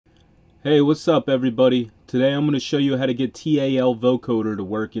Hey, what's up everybody? Today I'm going to show you how to get TAL Vocoder to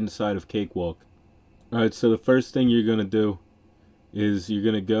work inside of Cakewalk. Alright, so the first thing you're going to do is you're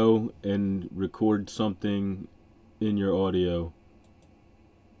going to go and record something in your audio.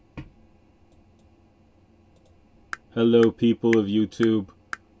 Hello people of YouTube,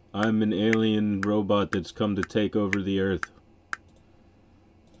 I'm an alien robot that's come to take over the earth.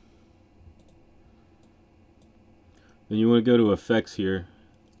 Then you want to go to effects here,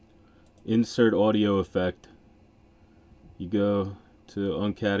 insert audio effect. You go to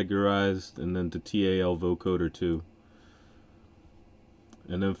uncategorized and then to TAL Vocoder 2.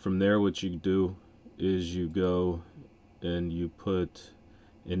 And then from there what you do is you go and you put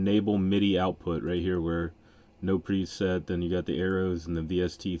enable MIDI output right here where no preset, then you got the arrows and the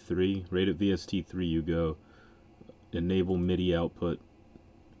VST3. Right at VST3 you go enable MIDI output.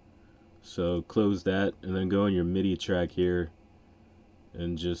 So close that and then go on your MIDI track here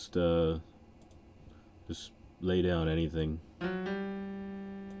and just lay down anything.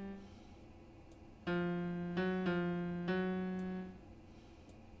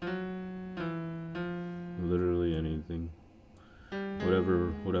 Literally anything.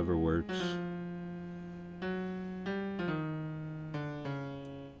 Whatever works.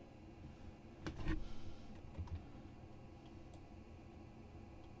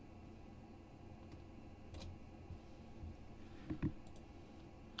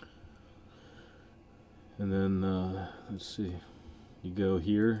 And then let's see. You go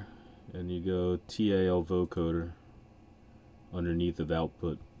here and you go TAL Vocoder underneath of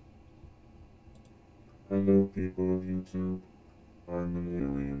output. Hello people of YouTube, I'm an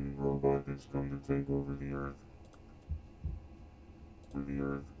alien robot that's come to take over the earth.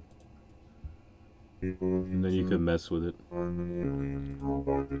 People of YouTube, And then you can mess with it. I'm an alien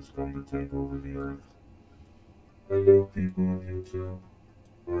robot that's come to take over the earth. Hello people of YouTube,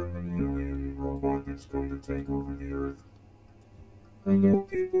 I'm an alien robot that's come to take over the earth. Hello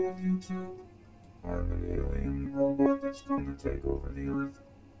people of YouTube, I'm an alien robot that's come to take over the earth.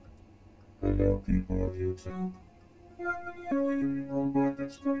 Hello people of YouTube, I'm an alien robot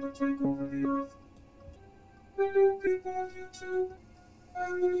that's come to take over the earth. Hello people of YouTube,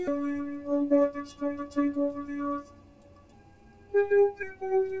 I'm an alien robot that's come to take over the earth. Hello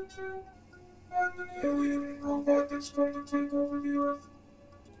people of YouTube, I'm an alien robot that's come to take over the earth.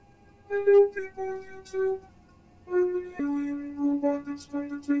 Hello people of YouTube, I'm an alien robot that's come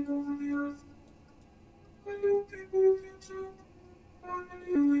to take over the earth. Hello people of YouTube, I'm an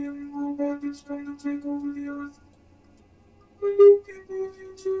alien robot that's come to take over the earth. Hello people of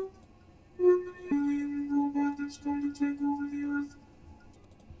YouTube, I'm an alien robot that's come to take over the earth.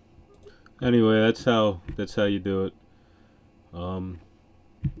 Anyway, that's how you do it.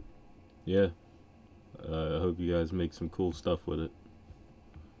 Yeah. I hope you guys make some cool stuff with it.